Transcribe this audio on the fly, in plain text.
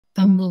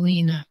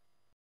Thumbelina.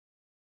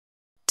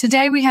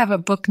 Today we have a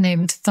book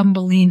named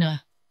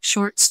Thumbelina,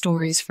 Short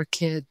Stories for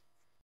Kids.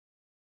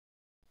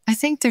 I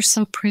think they're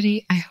so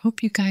pretty. I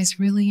hope you guys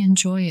really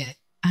enjoy it.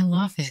 I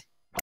love it.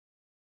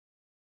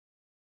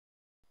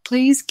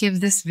 Please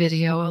give this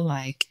video a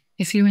like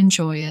if you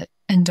enjoy it,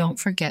 and don't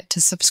forget to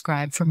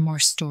subscribe for more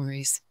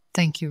stories.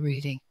 Thank you,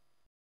 reading.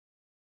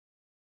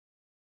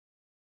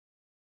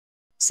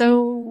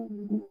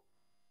 So,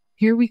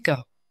 here we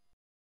go.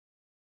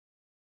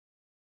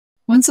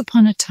 Once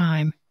upon a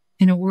time,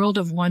 in a world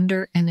of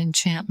wonder and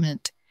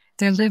enchantment,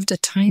 there lived a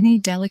tiny,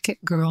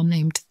 delicate girl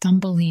named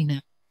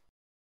Thumbelina.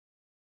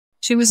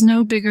 She was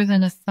no bigger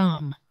than a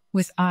thumb,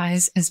 with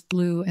eyes as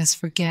blue as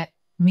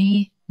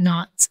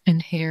forget-me-nots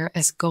and hair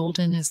as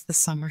golden as the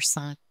summer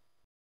sun.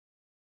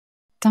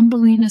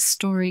 Thumbelina's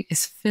story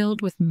is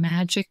filled with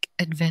magic,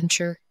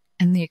 adventure,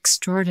 and the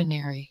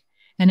extraordinary,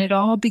 and it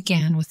all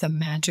began with a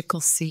magical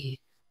seed.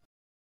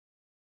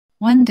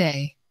 One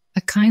day, a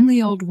kindly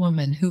old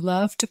woman who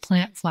loved to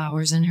plant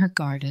flowers in her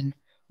garden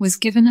was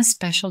given a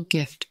special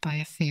gift by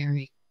a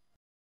fairy.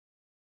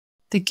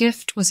 The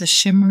gift was a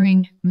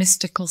shimmering,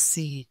 mystical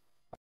seed.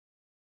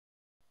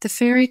 The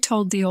fairy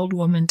told the old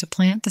woman to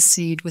plant the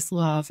seed with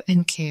love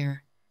and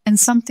care, and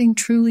something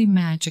truly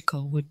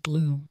magical would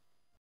bloom.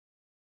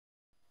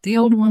 The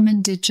old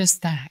woman did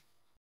just that.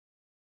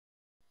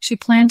 She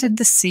planted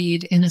the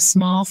seed in a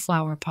small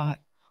flower pot,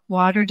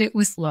 watered it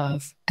with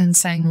love, and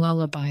sang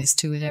lullabies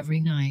to it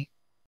every night.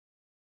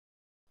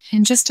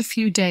 In just a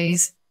few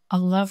days, a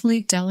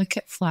lovely,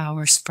 delicate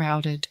flower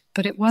sprouted,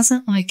 but it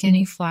wasn't like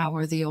any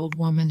flower the old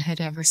woman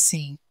had ever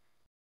seen.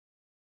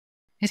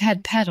 It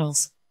had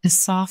petals as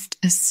soft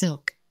as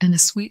silk and a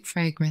sweet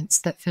fragrance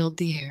that filled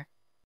the air.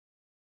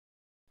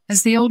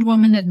 As the old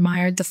woman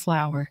admired the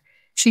flower,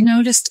 she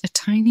noticed a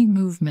tiny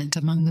movement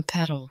among the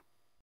petals.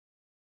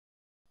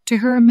 To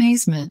her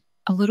amazement,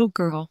 a little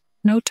girl,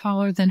 no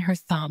taller than her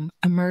thumb,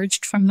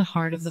 emerged from the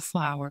heart of the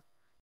flower.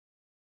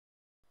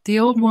 The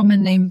old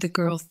woman named the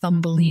girl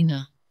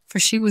Thumbelina, for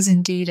she was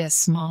indeed as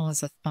small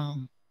as a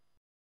thumb.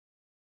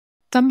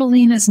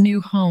 Thumbelina's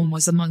new home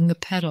was among the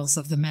petals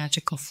of the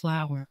magical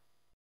flower.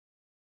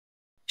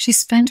 She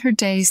spent her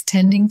days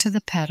tending to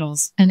the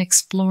petals and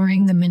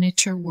exploring the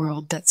miniature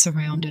world that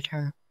surrounded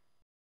her.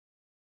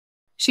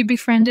 She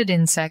befriended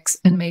insects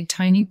and made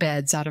tiny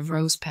beds out of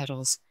rose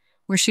petals,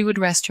 where she would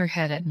rest her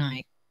head at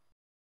night.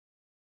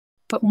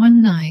 But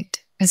one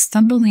night, as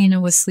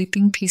Thumbelina was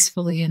sleeping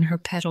peacefully in her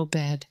petal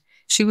bed,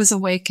 she was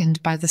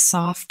awakened by the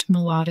soft,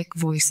 melodic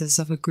voices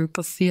of a group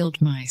of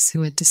field mice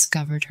who had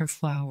discovered her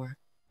flower.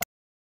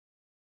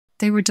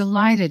 They were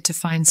delighted to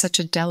find such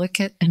a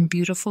delicate and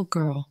beautiful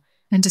girl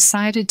and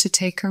decided to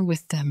take her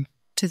with them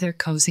to their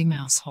cozy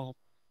mouse hole.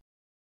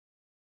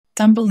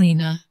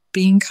 Thumbelina,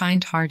 being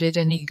kind-hearted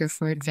and eager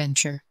for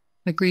adventure,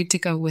 agreed to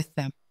go with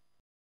them.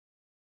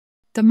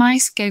 The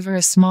mice gave her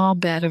a small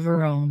bed of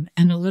her own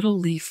and a little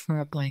leaf for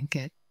a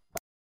blanket.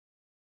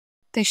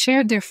 They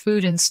shared their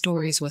food and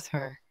stories with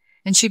her,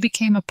 and she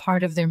became a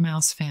part of their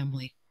mouse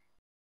family.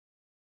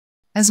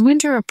 As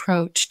winter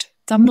approached,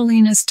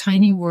 Thumbelina's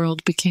tiny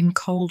world became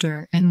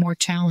colder and more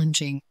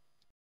challenging.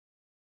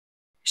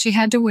 She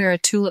had to wear a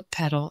tulip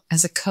petal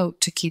as a coat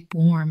to keep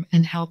warm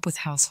and help with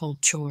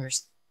household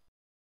chores.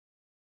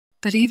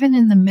 But even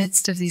in the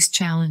midst of these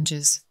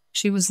challenges,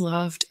 she was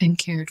loved and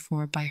cared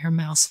for by her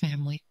mouse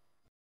family.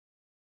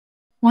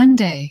 One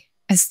day,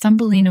 as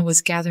Thumbelina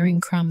was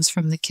gathering crumbs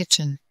from the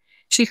kitchen,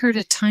 she heard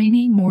a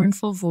tiny,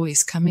 mournful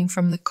voice coming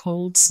from the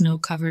cold,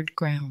 snow-covered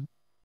ground.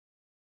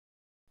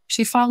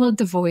 She followed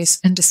the voice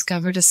and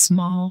discovered a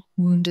small,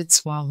 wounded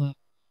swallow.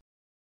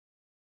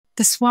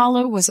 The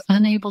swallow was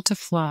unable to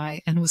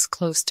fly and was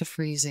close to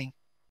freezing.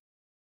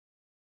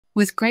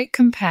 With great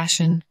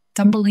compassion,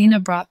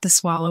 Thumbelina brought the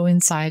swallow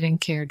inside and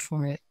cared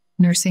for it,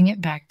 nursing it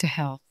back to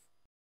health.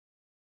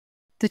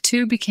 The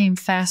two became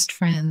fast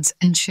friends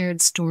and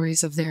shared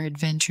stories of their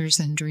adventures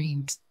and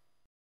dreams.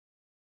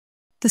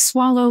 The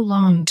swallow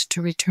longed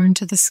to return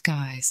to the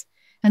skies,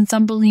 and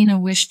Thumbelina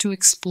wished to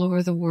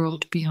explore the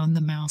world beyond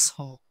the mouse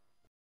hole.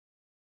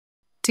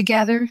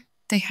 Together,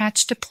 they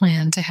hatched a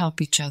plan to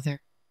help each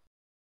other.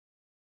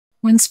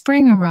 When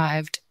spring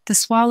arrived, the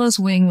swallow's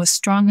wing was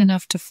strong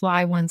enough to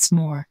fly once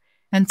more,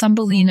 and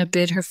Thumbelina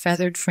bid her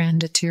feathered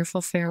friend a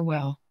tearful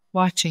farewell,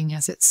 watching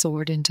as it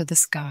soared into the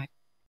sky.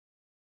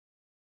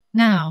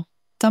 Now,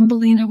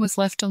 Thumbelina was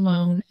left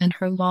alone, and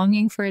her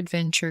longing for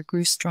adventure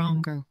grew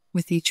stronger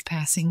with each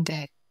passing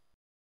day.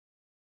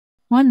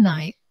 One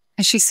night,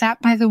 as she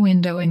sat by the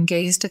window and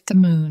gazed at the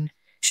moon,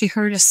 she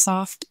heard a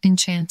soft,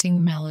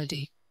 enchanting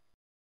melody.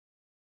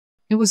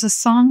 It was a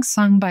song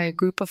sung by a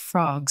group of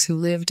frogs who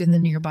lived in the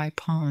nearby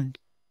pond.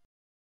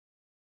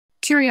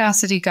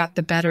 Curiosity got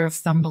the better of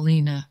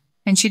Thumbelina,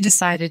 and she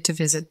decided to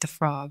visit the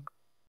frog.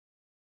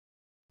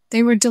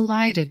 They were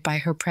delighted by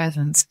her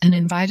presence and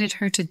invited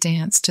her to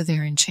dance to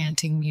their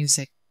enchanting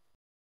music.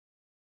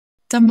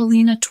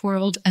 Thumbelina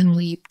twirled and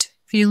leaped,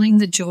 feeling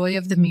the joy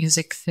of the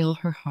music fill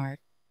her heart.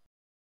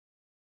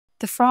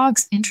 The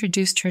frogs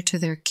introduced her to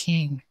their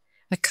king,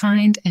 a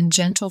kind and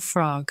gentle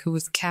frog who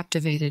was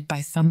captivated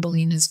by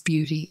Thumbelina's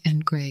beauty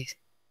and grace.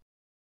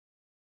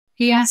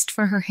 He asked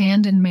for her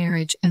hand in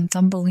marriage, and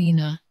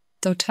Thumbelina,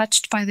 though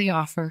touched by the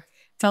offer,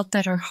 felt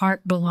that her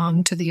heart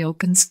belonged to the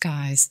open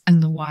skies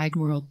and the wide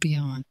world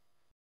beyond.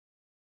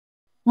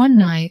 One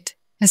night,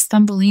 as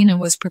Thumbelina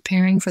was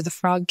preparing for the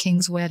Frog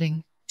King's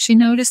wedding, she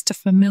noticed a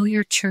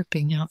familiar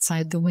chirping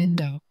outside the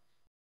window.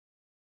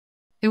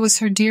 It was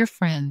her dear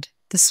friend,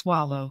 the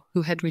swallow,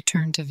 who had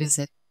returned to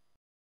visit.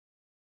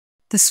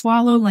 The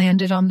swallow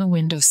landed on the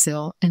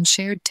windowsill and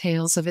shared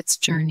tales of its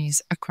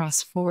journeys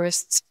across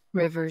forests,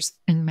 rivers,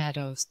 and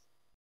meadows.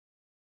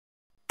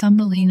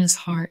 Thumbelina's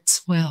heart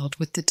swelled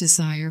with the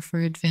desire for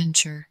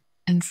adventure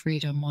and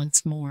freedom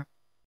once more.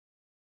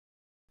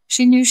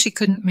 She knew she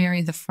couldn't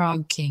marry the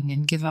Frog King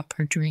and give up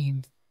her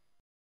dream.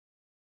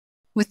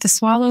 With the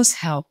swallow's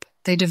help,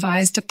 they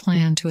devised a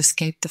plan to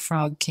escape the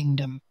Frog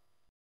Kingdom.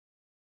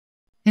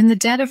 In the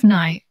dead of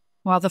night,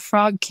 while the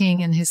Frog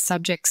King and his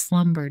subjects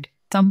slumbered,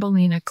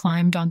 Thumbelina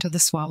climbed onto the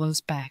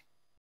swallow's back.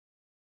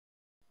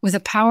 With a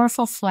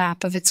powerful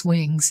flap of its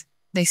wings,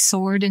 they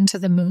soared into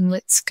the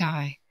moonlit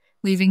sky,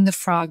 leaving the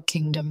Frog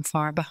Kingdom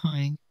far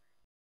behind.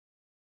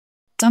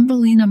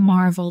 Thumbelina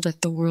marveled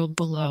at the world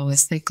below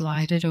as they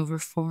glided over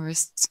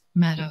forests,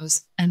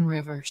 meadows, and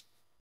rivers.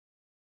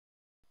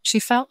 She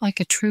felt like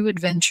a true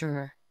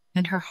adventurer,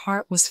 and her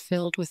heart was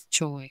filled with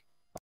joy.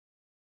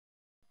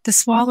 The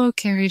swallow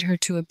carried her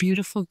to a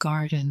beautiful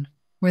garden,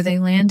 where they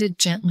landed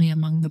gently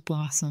among the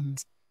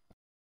blossoms.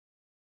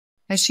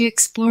 As she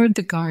explored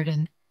the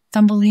garden,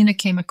 Thumbelina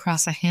came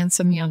across a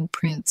handsome young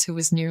prince who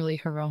was nearly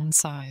her own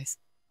size.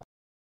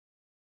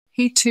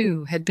 He,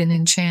 too, had been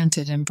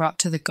enchanted and brought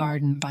to the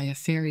garden by a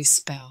fairy's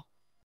spell.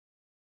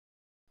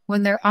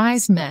 When their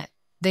eyes met,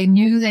 they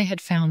knew they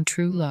had found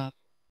true love.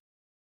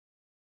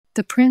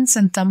 The prince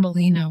and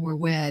Thumbelina were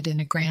wed in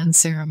a grand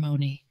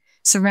ceremony,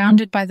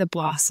 surrounded by the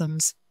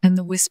blossoms and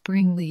the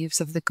whispering leaves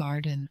of the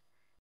garden.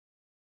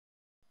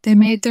 They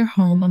made their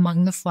home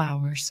among the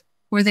flowers,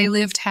 where they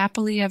lived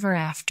happily ever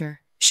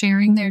after,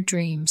 sharing their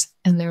dreams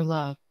and their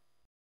love.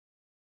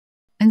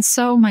 And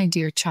so, my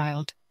dear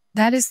child,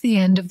 that is the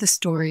end of the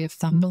story of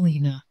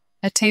Thumbelina,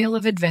 a tale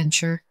of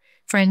adventure,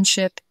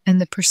 friendship,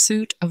 and the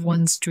pursuit of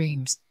one's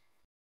dreams.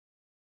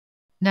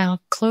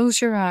 Now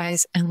close your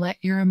eyes and let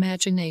your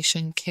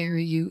imagination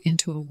carry you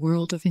into a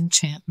world of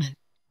enchantment.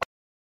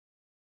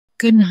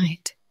 Good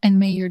night, and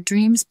may your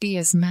dreams be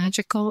as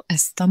magical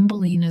as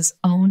Thumbelina's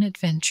own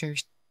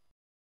adventures.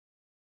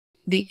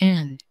 The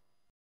end.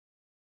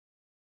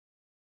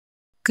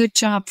 Good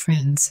job,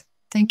 friends.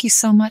 Thank you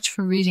so much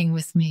for reading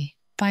with me.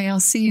 Bye, I'll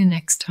see you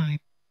next time.